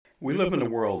We live in a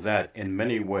world that, in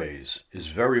many ways, is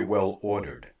very well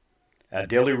ordered. Our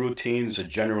daily routines are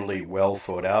generally well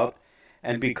thought out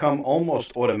and become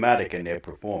almost automatic in their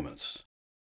performance.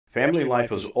 Family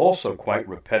life is also quite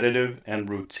repetitive and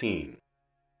routine.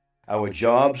 Our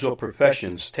jobs or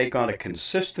professions take on a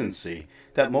consistency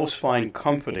that most find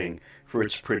comforting for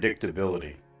its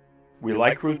predictability. We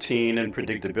like routine and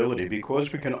predictability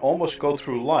because we can almost go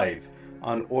through life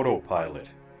on autopilot.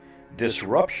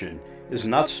 Disruption is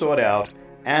not sought out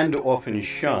and often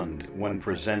shunned when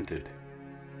presented.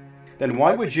 Then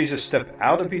why would Jesus step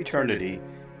out of eternity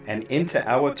and into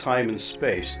our time and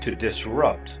space to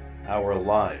disrupt our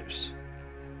lives?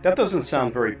 That doesn't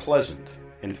sound very pleasant.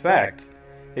 In fact,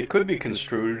 it could be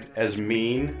construed as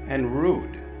mean and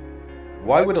rude.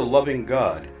 Why would a loving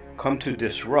God come to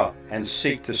disrupt and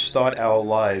seek to start our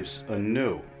lives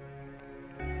anew?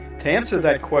 To answer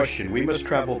that question, we must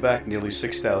travel back nearly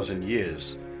 6,000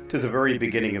 years to the very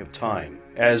beginning of time,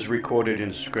 as recorded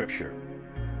in Scripture.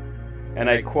 And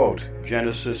I quote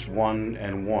Genesis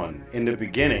 1:1, "In the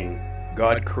beginning,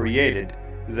 God created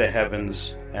the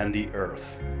heavens and the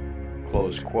earth."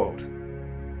 Close quote.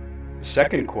 The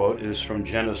second quote is from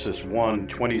Genesis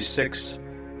 1:26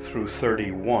 through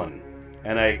 31,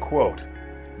 and I quote,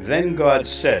 "Then God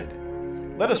said,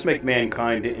 'Let us make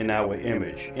mankind in our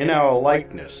image, in our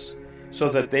likeness, so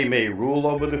that they may rule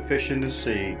over the fish in the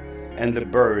sea and the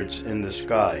birds in the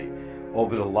sky,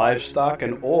 over the livestock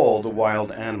and all the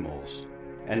wild animals,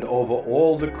 and over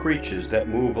all the creatures that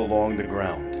move along the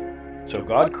ground.' So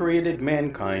God created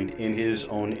mankind in his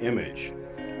own image.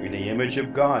 In the image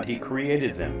of God he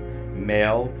created them.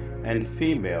 Male and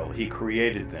female he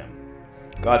created them.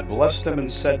 God blessed them and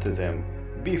said to them,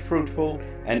 'Be fruitful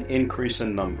and increase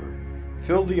in number.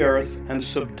 Fill the earth and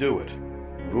subdue it.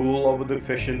 Rule over the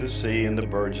fish in the sea and the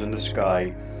birds in the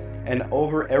sky, and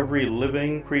over every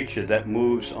living creature that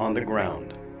moves on the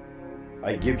ground.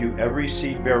 I give you every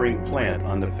seed-bearing plant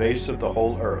on the face of the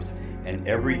whole earth, and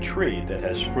every tree that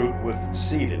has fruit with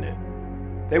seed in it.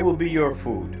 They will be your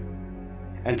food.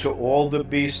 And to all the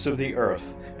beasts of the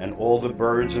earth, and all the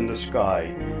birds in the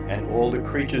sky, and all the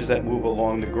creatures that move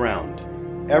along the ground,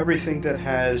 everything that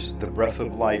has the breath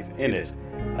of life in it,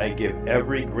 I give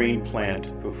every green plant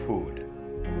for food.'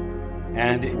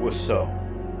 And it was so.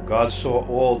 God saw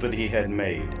all that he had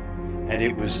made, and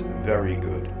it was very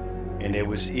good. And there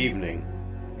was evening,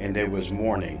 and there was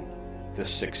morning, the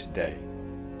sixth day."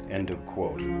 End of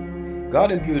quote.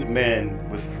 God imbued man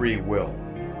with free will.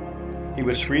 He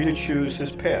was free to choose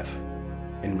his path.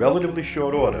 In relatively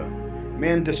short order,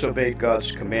 man disobeyed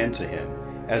God's command to him,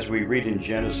 as we read in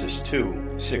Genesis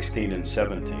 2:16 and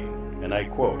 17. And I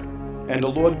quote, "And the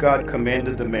Lord God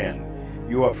commanded the man,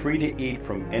 'You are free to eat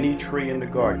from any tree in the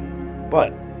garden,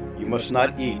 but you must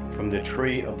not eat from the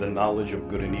tree of the knowledge of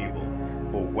good and evil,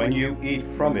 for when you eat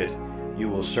from it, you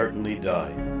will certainly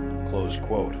die.'" Close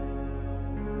quote.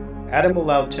 Adam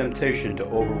allowed temptation to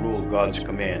overrule God's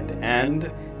command, and,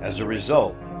 as a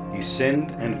result, he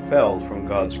sinned and fell from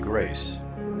God's grace.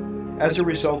 As a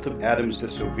result of Adam's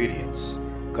disobedience,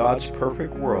 God's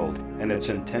perfect world and its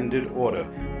intended order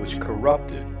was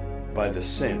corrupted by the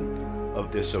sin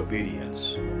of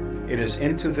disobedience. It is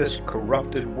into this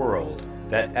corrupted world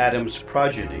that Adam's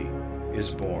progeny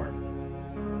is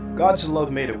born. God's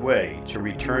love made a way to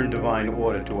return divine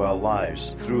order to our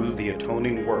lives through the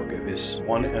atoning work of his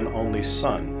one and only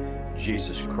Son,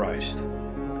 Jesus Christ.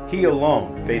 He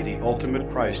alone paid the ultimate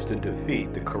price to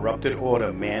defeat the corrupted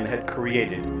order man had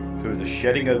created through the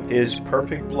shedding of his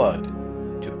perfect blood,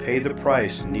 to pay the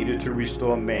price needed to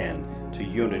restore man to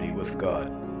unity with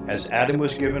God. As Adam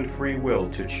was given free will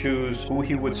to choose who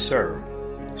he would serve,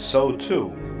 so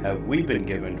too have we been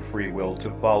given free will to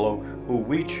follow who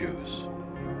we choose.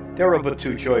 There are but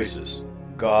two choices: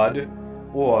 God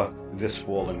or this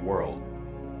fallen world.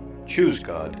 Choose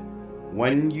God.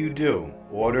 When you do,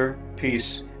 order,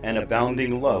 peace, and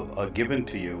abounding love are given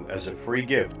to you as a free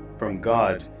gift from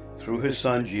God through his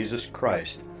Son Jesus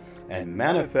Christ, and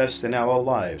manifest in our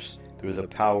lives through the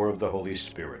power of the Holy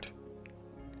Spirit.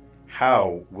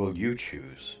 How will you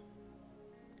choose?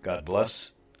 God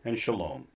bless and shalom.